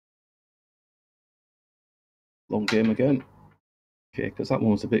Long game again. Okay, because that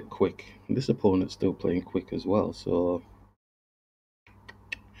one was a bit quick. And this opponent's still playing quick as well, so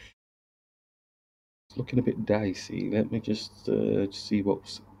it's looking a bit dicey. Let me just see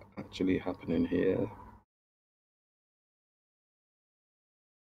what's actually happening here.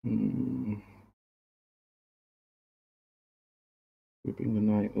 We bring the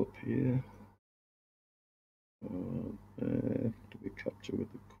knight up here. Do we capture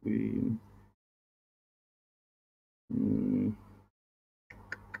with the queen?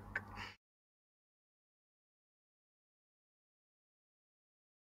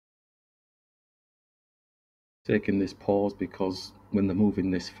 Taking this pause because when they're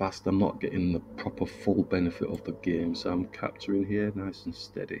moving this fast, I'm not getting the proper full benefit of the game, so I'm capturing here nice and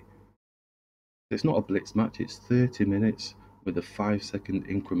steady. It's not a blitz match, it's 30 minutes with a 5-second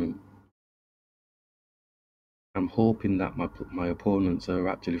increment. I'm hoping that my opponents are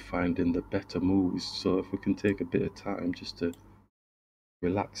actually finding the better moves, so if we can take a bit of time just to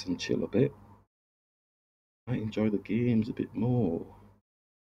relax and chill a bit, I might enjoy the games a bit more.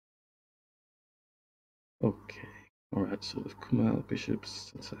 Okay, alright, so they've come out,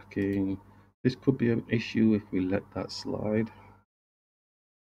 bishops attacking. This could be an issue if we let that slide.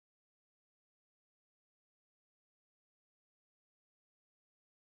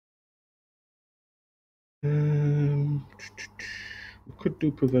 We could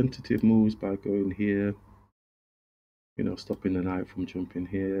do preventative moves by going here, you know, stopping the knight from jumping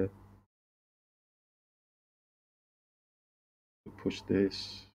here. Push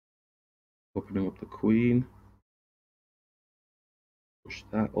this, opening up the queen. Push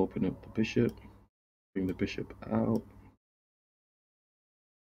that, open up the bishop, bring the bishop out.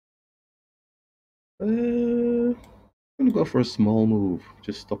 I'm gonna go for a small move,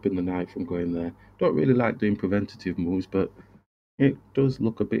 just stopping the knight from going there. Don't really like doing preventative moves, but it does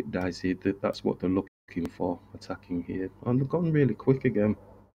look a bit dicey. That's what they're looking for, attacking here. And they've gone really quick again.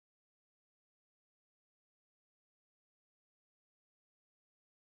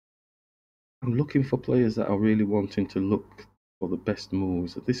 I'm looking for players that are really wanting to look for the best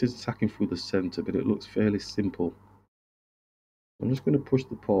moves. This is attacking through the center, but it looks fairly simple. I'm just going to push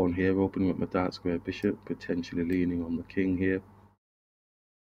the pawn here, opening up my dark square bishop, potentially leaning on the king here.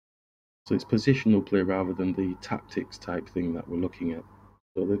 So it's positional play rather than the tactics type thing that we're looking at.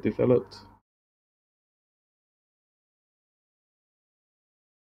 So they've developed.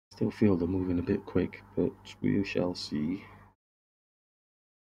 Still feel they're moving a bit quick, but we shall see.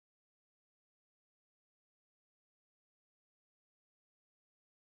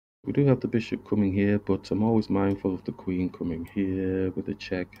 We do have the bishop coming here, but I'm always mindful of the queen coming here with a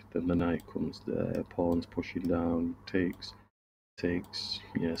check. Then the knight comes there, pawns pushing down, takes.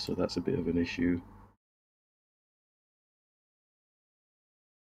 Yeah, so that's a bit of an issue.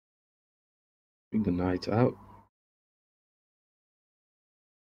 Bring the knight out.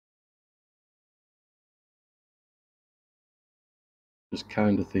 Just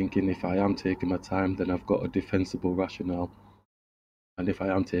kind of thinking if I am taking my time, then I've got a defensible rationale. And if I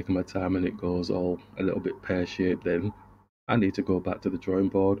am taking my time and it goes all a little bit pear-shaped, then I need to go back to the drawing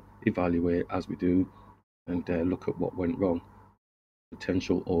board, evaluate as we do, and look at what went wrong.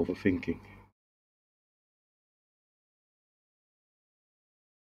 Potential overthinking.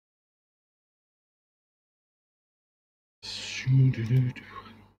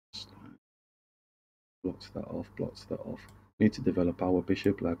 Blocks that off. Need to develop our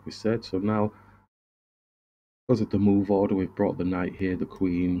bishop like we said. So now, because of the move order, we've brought the knight here, the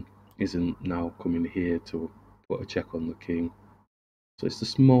queen isn't now coming here to put a check on the king. So it's the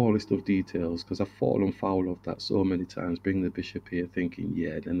smallest of details, because I've fallen foul of that so many times. Bring the bishop here thinking,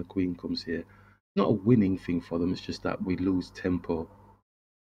 yeah, then the queen comes here. Not a winning thing for them, it's just that we lose tempo.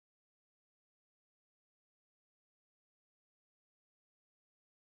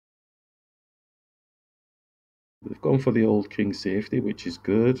 They've gone for the old king safety, which is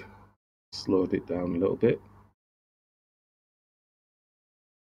good. Slowed it down a little bit.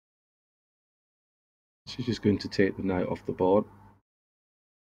 She's just going to take the knight off the board.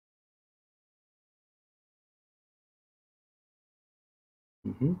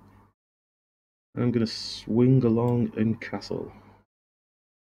 I'm going to swing along and castle.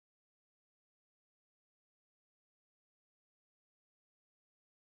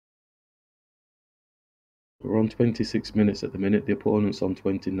 We're on 26 minutes at the minute. The opponent's on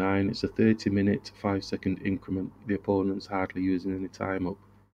 29. It's a 30-minute, 5-second increment. The opponent's hardly using any time up.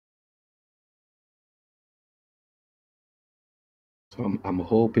 So I'm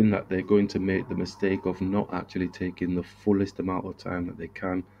hoping that they're going to make the mistake of not actually taking the fullest amount of time that they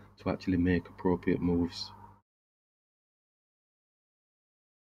can to actually make appropriate moves.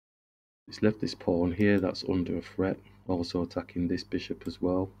 It's left this pawn here that's under a threat, also attacking this bishop as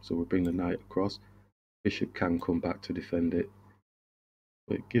well. So we bring the knight across. Bishop can come back to defend it.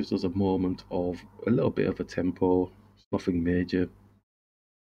 But it gives us a moment of a little bit of a tempo. It's nothing major.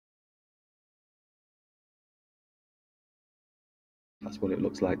 That's what it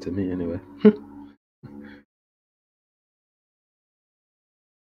looks like to me anyway.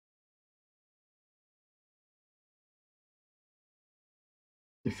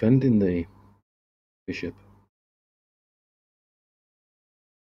 Defending the bishop.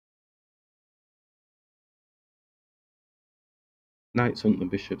 Knights hunt the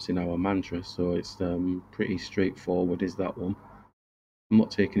bishops in our mantra, so it's pretty straightforward is that one. I'm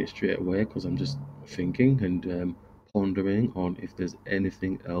not taking it straight away because I'm just thinking and pondering on if there's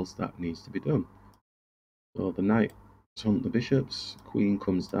anything else that needs to be done. So the knight hunt the bishops, queen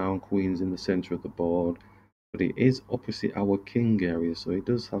comes down, queen's in the center of the board, but it is opposite our king area, so it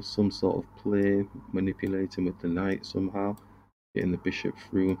does have some sort of play, manipulating with the knight somehow, getting the bishop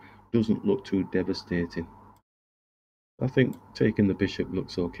through. Doesn't look too devastating. I think taking the bishop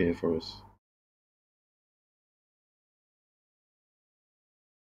looks okay for us.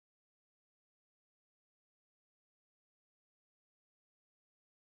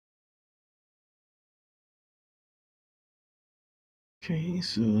 Okay,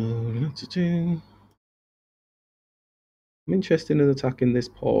 so I'm interested in attacking this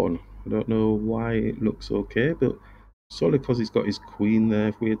pawn. I don't know why it looks okay, but solely because he's got his queen there.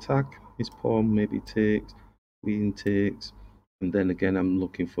 If we attack, his pawn maybe takes, queen takes, and then again I'm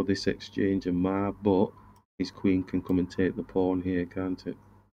looking for this exchange of ma, but his queen can come and take the pawn here, can't it?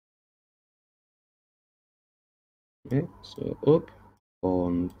 Okay, so up,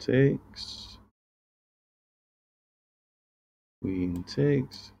 pawn takes, queen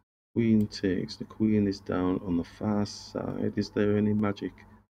takes, queen takes. The queen is down on the far side. Is there any magic?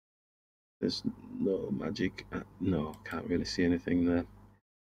 There's no magic. No, can't really see anything there.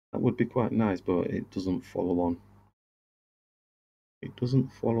 That would be quite nice, but it doesn't follow on. It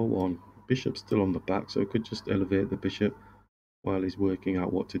doesn't follow on. Bishop's still on the back, so I could just elevate the bishop while he's working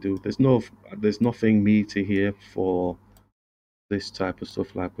out what to do. There's nothing meaty here for this type of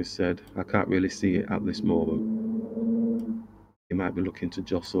stuff, like we said. I can't really see it at this moment. He might be looking to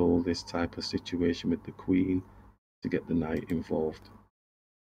jostle this type of situation with the queen to get the knight involved.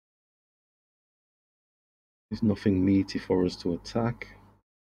 There's nothing meaty for us to attack.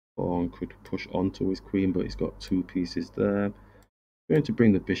 Pawn could push onto his queen, but he's got two pieces there. Going to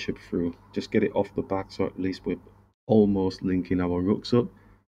bring the bishop through, just get it off the back, so at least we're almost linking our rooks up.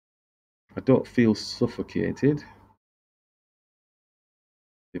 I don't feel suffocated.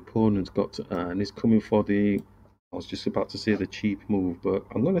 The opponent's got to earn. He's coming for the, I was just about to say the cheap move, but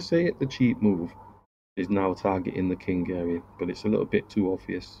I'm going to say it, the cheap move is now targeting the king area, but it's a little bit too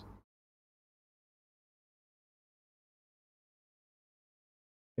obvious.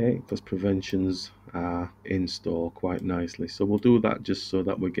 Okay, because preventions are in store quite nicely. So we'll do that just so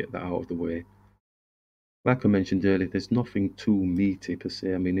that we get that out of the way. Like I mentioned earlier, there's nothing too meaty per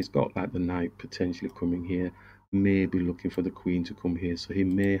se. I mean, he's got like the knight potentially coming here, maybe looking for the queen to come here. So he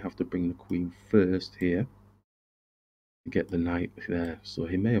may have to bring the queen first here to get the knight there. So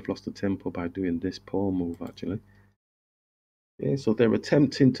he may have lost the tempo by doing this pawn move actually. Yeah, so they're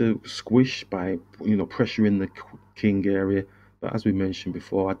attempting to squish by, pressuring the king area. But as we mentioned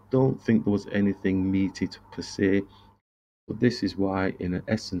before, I don't think there was anything meaty per se. So this is why, in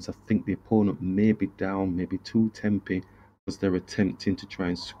essence, I think the opponent may be down, maybe too tempy, because they're attempting to try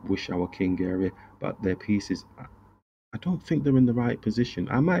and squish our king area, but their pieces, I don't think they're in the right position.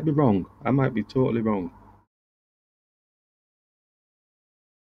 I might be wrong. I might be totally wrong.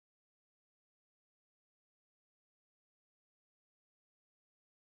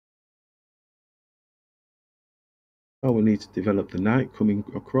 Oh, we need to develop the knight coming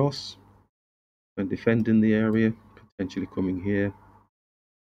across and defending the area, potentially coming here.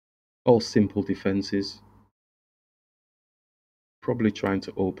 All simple defenses. Probably trying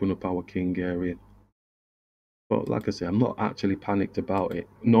to open up our king area. But like I say, I'm not actually panicked about it.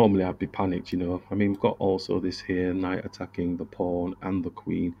 Normally I'd be panicked. I mean, we've got also this here, knight attacking the pawn and the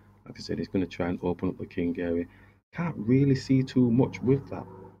queen. Like I said, he's going to try and open up the king area. Can't really see too much with that.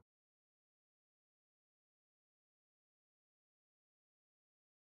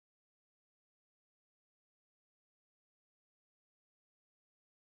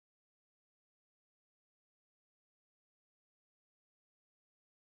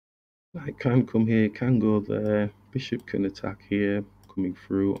 Knight can come here, can go there. Bishop can attack here, coming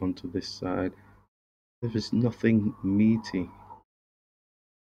through onto this side. There is nothing meaty.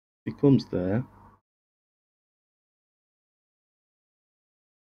 He comes there.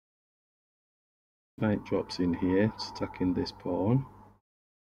 Knight drops in here, it's attacking this pawn.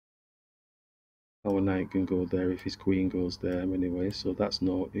 Our knight can go there if his queen goes there anyway, so that's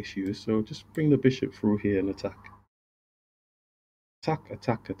no issue. So just bring the bishop through here and attack. Attack,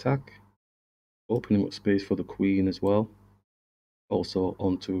 attack, attack. Opening up space for the queen as well. Also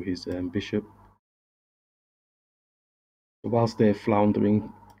onto his bishop. So whilst they're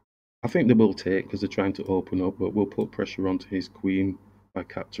floundering, I think they will take because they're trying to open up, but we'll put pressure onto his queen by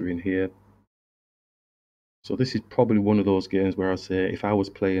capturing here. So this is probably one of those games where I say if I was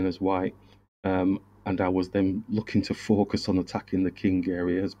playing as white and I was then looking to focus on attacking the king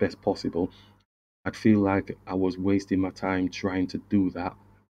area as best possible, I'd feel like I was wasting my time trying to do that.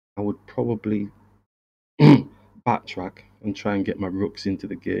 I would probably backtrack and try and get my rooks into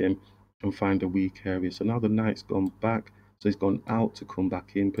the game and find a weak area. So now the knight's gone back, so he's gone out to come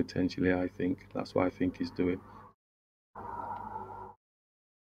back in potentially, I think. That's what I think he's doing.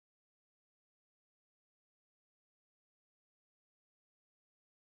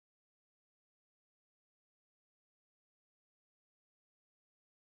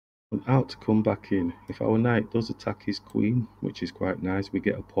 And out to come back in. If our knight does attack his queen, which is quite nice, we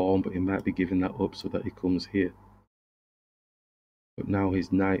get a pawn, but he might be giving that up so that he comes here. But now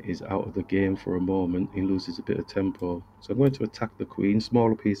his knight is out of the game for a moment. He loses a bit of tempo. So I'm going to attack the queen,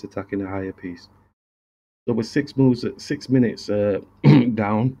 smaller piece attacking a higher piece. So we're 6 minutes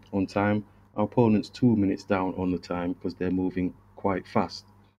down on time. Our opponent's 2 minutes down on the time because they're moving quite fast.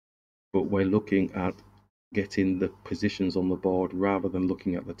 But we're looking at getting the positions on the board rather than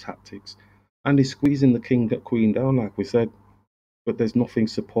looking at the tactics. And he's squeezing the queen down, like we said, but there's nothing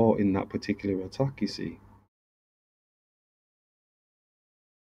supporting that particular attack, you see.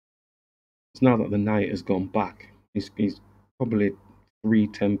 It's now that the knight has gone back. He's probably 3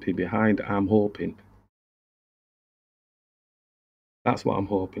 tempi behind, I'm hoping. That's what I'm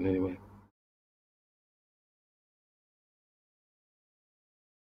hoping anyway.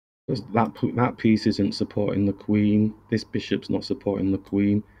 Because that piece isn't supporting the queen. This bishop's not supporting the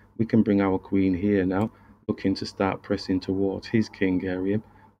queen. We can bring our queen here now, looking to start pressing towards his king area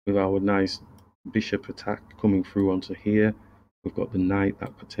with our nice bishop attack coming through onto here. We've got the knight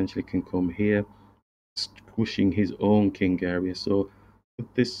that potentially can come here, squishing his own king area. So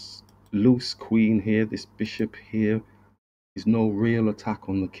with this loose queen here, this bishop here, is no real attack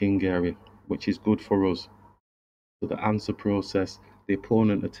on the king area, which is good for us. So the answer process, the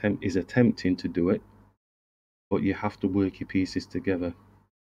opponent is attempting to do it, but you have to work your pieces together.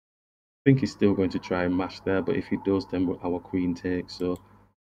 I think he's still going to try and mash there, but if he does, then our queen takes. So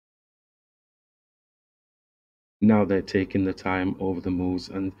now they're taking the time over the moves,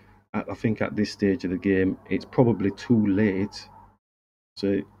 and I think at this stage of the game, it's probably too late.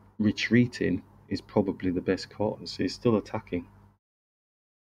 So retreating is probably the best course. He's still attacking.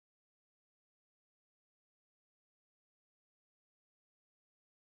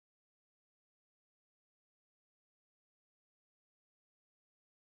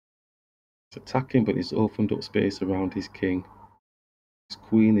 It's attacking, but it's opened up space around his king. His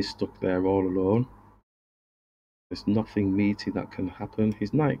queen is stuck there all alone. There's nothing meaty that can happen.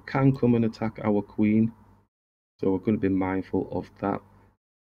 His knight can come and attack our queen, so we're going to be mindful of that.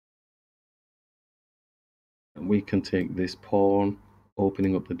 And we can take this pawn,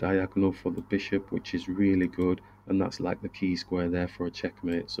 opening up the diagonal for the bishop, which is really good, and that's like the key square there for a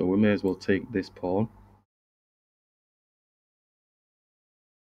checkmate. So we may as well take this pawn.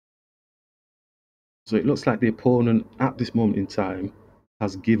 So it looks like the opponent at this moment in time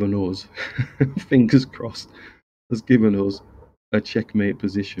has given us, fingers crossed, has given us a checkmate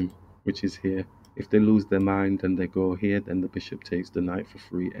position, which is here. If they lose their mind and they go here, then the bishop takes the knight for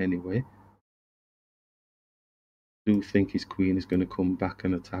free anyway. I do think his queen is going to come back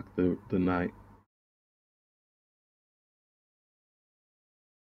and attack the knight.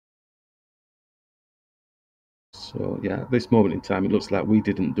 So yeah, at this moment in time, it looks like we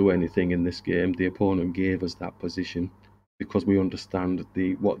didn't do anything in this game. The opponent gave us that position because we understand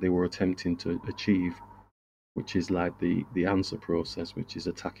what they were attempting to achieve, which is like the answer process, which is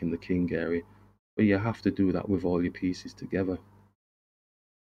attacking the king area. But you have to do that with all your pieces together.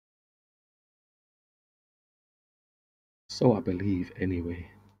 So I believe anyway.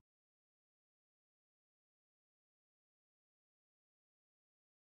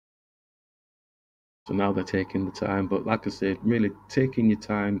 So now they're taking the time, but like I said, really taking your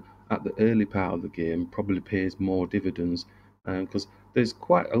time at the early part of the game probably pays more dividends because there's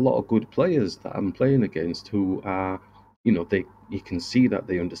quite a lot of good players that I'm playing against who are, you can see that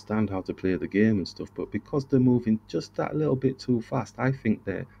they understand how to play the game and stuff, but because they're moving just that little bit too fast, I think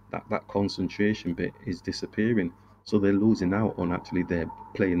that concentration bit is disappearing. So they're losing out on actually their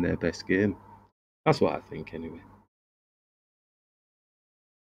playing their best game. That's what I think anyway.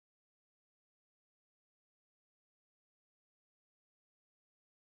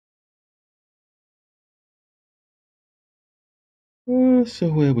 So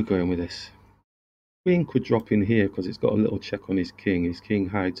where are we going with this? Queen could drop in here because it's got a little check on his king. His king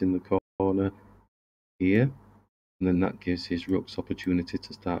hides in the corner here, and then that gives his rooks opportunity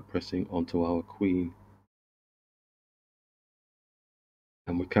to start pressing onto our queen.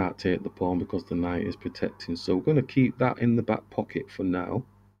 And we can't take the pawn because the knight is protecting, so we're going to keep that in the back pocket for now.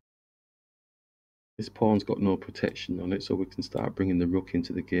 This pawn's got no protection on it, so we can start bringing the rook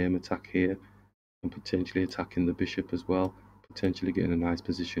into the game, attack here, and potentially attacking the bishop as well, potentially getting a nice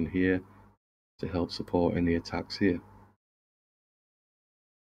position here to help support any attacks here.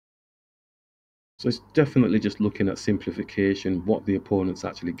 So it's definitely just looking at simplification, what the opponent's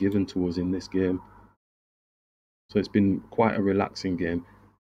actually given to us in this game. So it's been quite a relaxing game,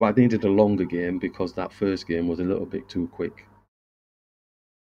 but I needed a longer game because that first game was a little bit too quick.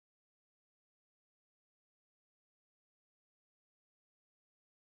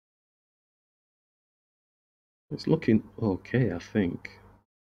 It's looking okay, I think.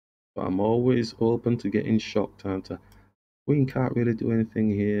 But I'm always open to getting shocked, aren't I? Queen can't really do anything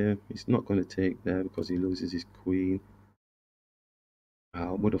here. He's not going to take there because he loses his queen.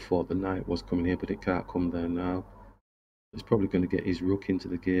 I would have thought the knight was coming here, but it can't come there now. He's probably going to get his rook into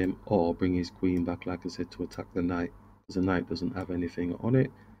the game or bring his queen back, like I said, to attack the knight. Because the knight doesn't have anything on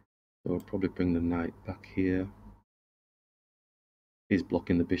it. So I'll probably bring the knight back here. He's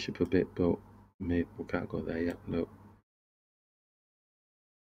blocking the bishop a bit, but maybe we can't go there yet. No.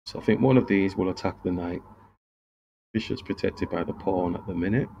 So I think one of these will attack the knight. Bishop's protected by the pawn at the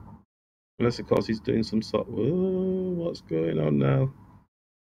minute. Unless, of course, he's doing some sort of... Oh, what's going on now?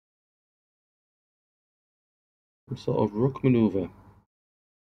 Some sort of rook maneuver.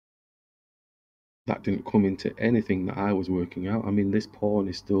 That didn't come into anything that I was working out. I mean, this pawn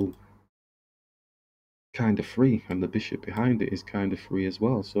is still kind of free, and the bishop behind it is kind of free as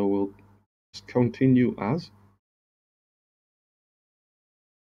well. So we'll just continue as.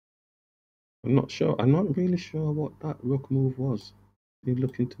 I'm not sure. I'm not really sure what that rook move was. Are you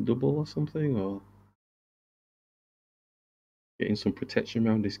looking to double or something, or getting some protection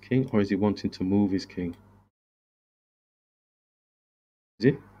around his king, or is he wanting to move his king? Is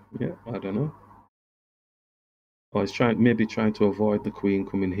he? Yeah, I don't know. Or he's maybe trying to avoid the queen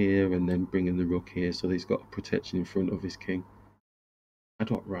coming here and then bringing the rook here, so that he's got protection in front of his king. I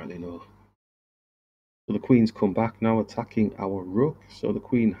don't really know. So the queen's come back now, attacking our rook. So the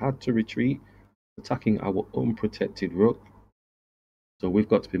queen had to retreat, attacking our unprotected rook. So we've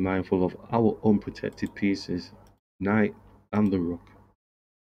got to be mindful of our unprotected pieces, knight and the rook.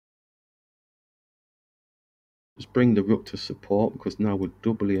 Just bring the rook to support because now we're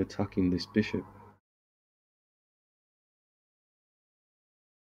doubly attacking this bishop.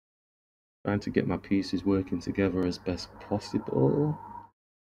 Trying to get my pieces working together as best possible.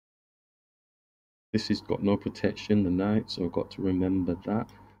 This has got no protection, the knight, so I've got to remember that.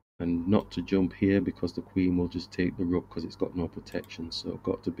 And not to jump here because the queen will just take the rook because it's got no protection. So I've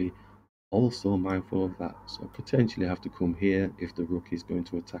got to be also mindful of that. So I potentially have to come here if the rook is going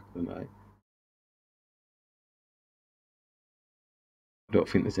to attack the knight. I don't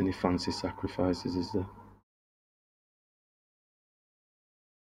think there's any fancy sacrifices, is there?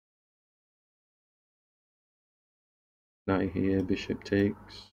 Knight here, bishop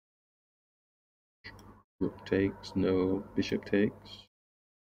takes. Rook takes, no, bishop takes.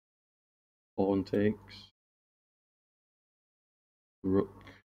 Pawn takes. Rook.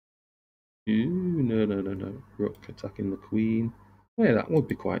 Ooh, no. Rook attacking the queen. Oh, yeah, that would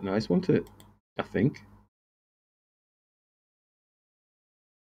be quite nice, wouldn't it? I think.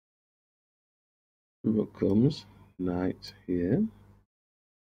 Rook comes. Knight here.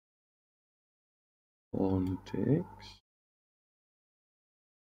 Pawn takes.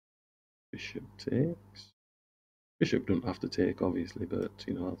 Bishop takes. Bishop don't have to take, obviously, but,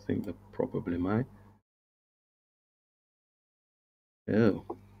 you know, I think they probably might. Oh,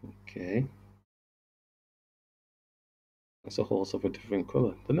 okay. That's a horse of a different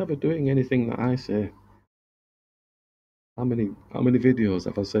colour. They're never doing anything that I say. How many videos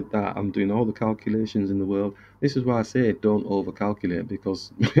have I said that? I'm doing all the calculations in the world. This is why I say don't overcalculate,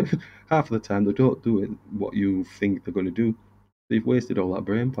 because half of the time they don't do it what you think they're going to do. They've wasted all that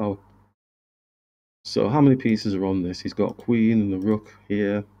brain power. So how many pieces are on this? He's got a queen and a rook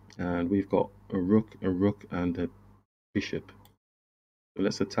here, and we've got a rook, and a bishop. So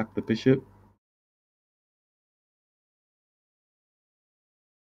let's attack the bishop.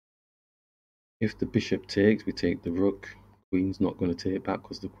 If the bishop takes, we take the rook. Queen's not going to take back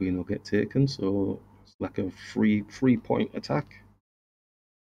because the queen will get taken, so it's like a three point attack.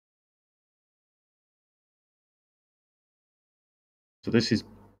 So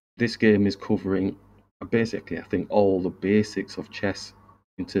this game is covering basically, I think, all the basics of chess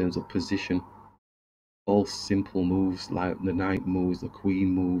in terms of position. All simple moves like the knight moves, the queen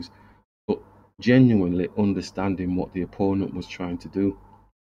moves, but genuinely understanding what the opponent was trying to do,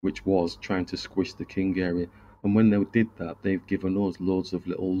 which was trying to squish the king area. And when they did that, they've given us loads of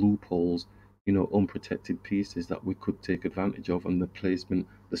little loopholes, unprotected pieces that we could take advantage of, and the placement,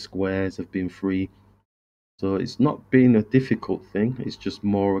 the squares have been free. So it's not been a difficult thing. It's just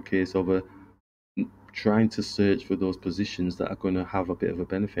more a case of trying to search for those positions that are going to have a bit of a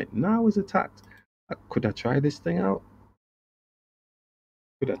benefit. Now is attacked. Could I try this thing out?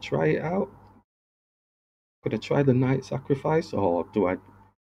 Could I try it out? Could I try the knight sacrifice, or do I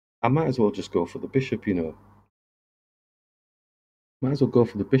might as well just go for the bishop, Might as well go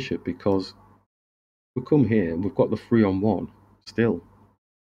for the bishop because we come here and we've got the 3-on-1 still.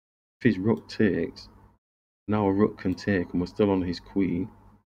 If his rook takes, now a rook can take and we're still on his queen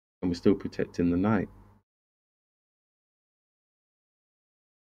and we're still protecting the knight.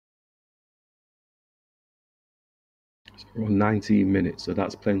 So we're on 19 minutes, so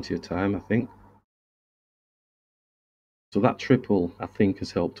that's plenty of time, I think. So that triple, I think,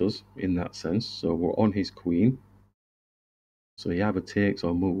 has helped us in that sense. So we're on his queen. So he either takes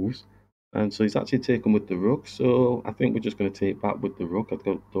or moves. And so he's actually taken with the rook. So I think we're just going to take back with the rook. I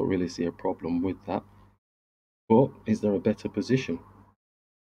don't really see a problem with that. But is there a better position?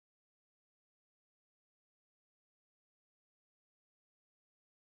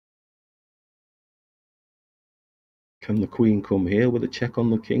 Can the queen come here with a check on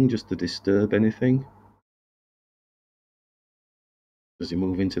the king just to disturb anything? Does he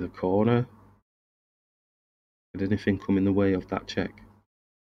move into the corner? Did anything come in the way of that check?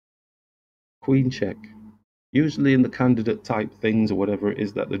 Queen check. Usually in the candidate type things or whatever it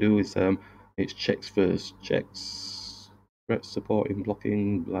is that they do is it's checks first. Checks, threat supporting,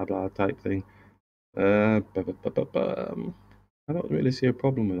 blocking, blah blah type thing. I don't really see a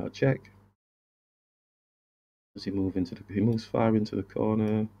problem with that check. Does he move into the? He moves far into the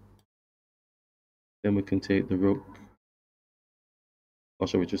corner. Then we can take the rook. Or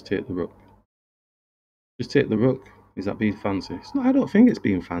shall we just take the rook? Just take the rook. Is that being fancy? It's not, I don't think it's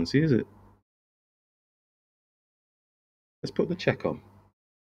being fancy, is it? Let's put the check on.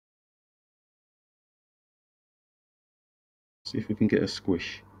 See if we can get a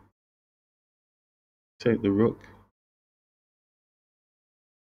squish. Take the rook.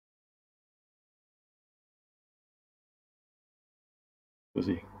 Does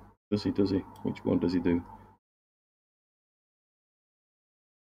he? Does he? Which one does he do?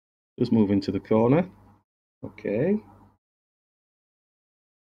 Just move into the corner. Okay.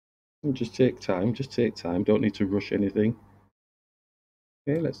 And just take time. Just take time. Don't need to rush anything.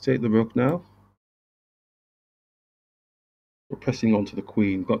 Okay, let's take the rook now. We're pressing onto the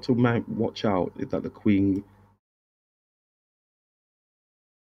queen. Got to watch out that the queen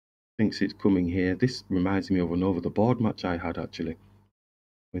thinks it's coming here. This reminds me of an over the board match I had actually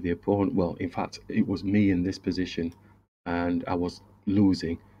with the opponent. Well, in fact, it was me in this position and I was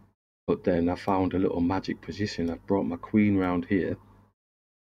losing. But then I found a little magic position. I brought my queen round here.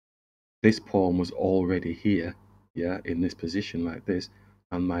 This pawn was already here, yeah, in this position like this.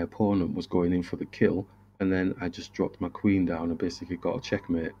 And my opponent was going in for the kill. And then I just dropped my queen down and basically got a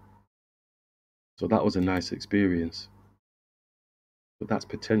checkmate. So that was a nice experience. But that's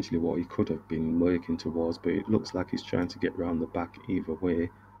potentially what he could have been working towards. But it looks like he's trying to get round the back either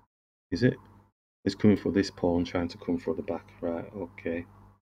way. Is it? It's coming for this pawn, trying to come for the back. Right, okay.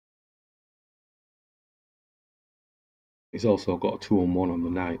 He's also got a 2-on-1 on the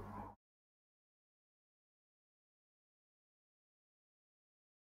knight.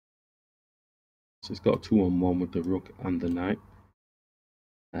 So he's got a 2-on-1 with the rook and the knight.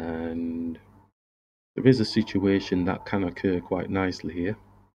 And there is a situation that can occur quite nicely here.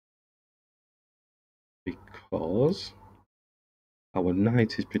 Because our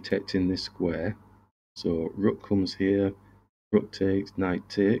knight is protecting this square. So rook comes here, rook takes, knight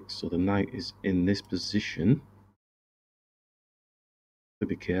takes. So the knight is in this position. To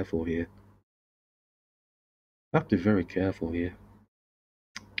be careful here. I have to be very careful here.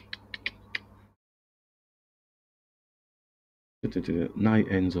 Knight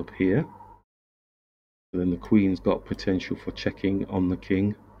ends up here. So then the queen's got potential for checking on the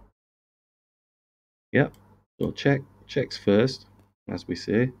king. Yep. So checks first, as we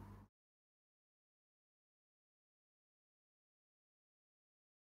say.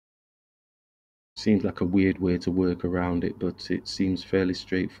 Seems like a weird way to work around it, but it seems fairly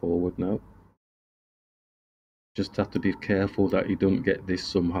straightforward now. Just have to be careful that you don't get this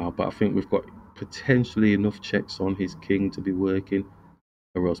somehow, but I think we've got potentially enough checks on his king to be working,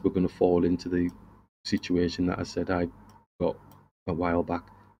 or else we're going to fall into the situation that I said I got a while back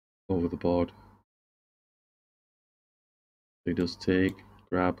over the board. So he does take,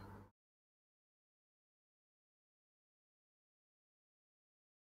 grab.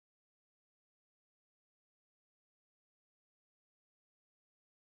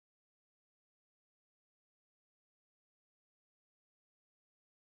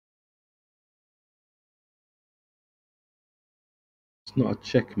 It's not a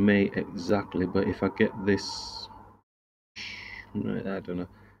checkmate exactly, but if I get this, I don't know.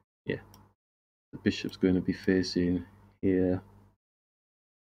 Yeah, the bishop's going to be facing here.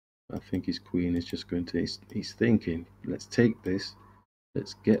 I think his queen is just going to, he's thinking, let's take this,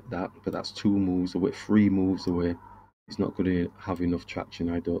 let's get that, but that's 2 moves away, 3 moves away. He's not going to have enough traction,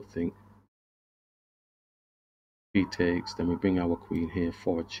 I don't think. He takes, then we bring our queen here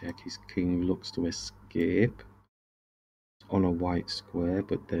for a check. His king looks to escape on a white square,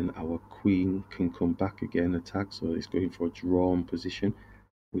 but then our queen can come back again, attack, so he's going for a drawn position.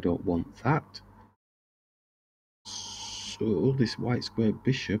 We don't want that. So this white square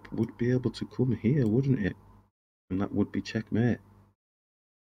bishop would be able to come here, wouldn't it? And that would be checkmate,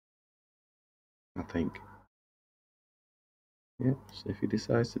 I think. Yeah, so if he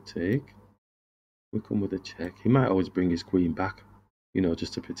decides to take, we come with a check. He might always bring his queen back, you know,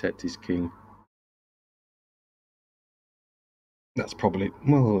 just to protect his king. That's probably,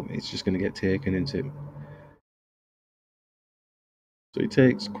 well, it's just going to get taken into. So he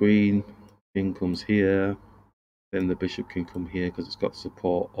takes queen, king comes here, then the bishop can come here because it's got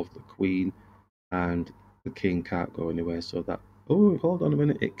support of the queen, and the king can't go anywhere. So that, oh, hold on a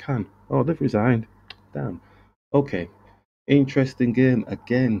minute, it can. Oh, they've resigned. Damn. Okay, interesting game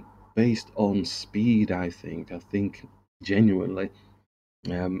again, based on speed. I think genuinely,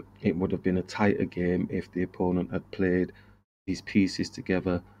 it would have been a tighter game if the opponent had played these pieces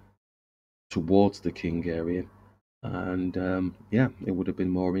together towards the king area, and yeah, it would have been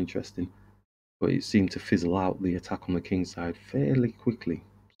more interesting. But it seemed to fizzle out the attack on the king side fairly quickly.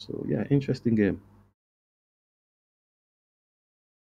 So yeah, interesting game.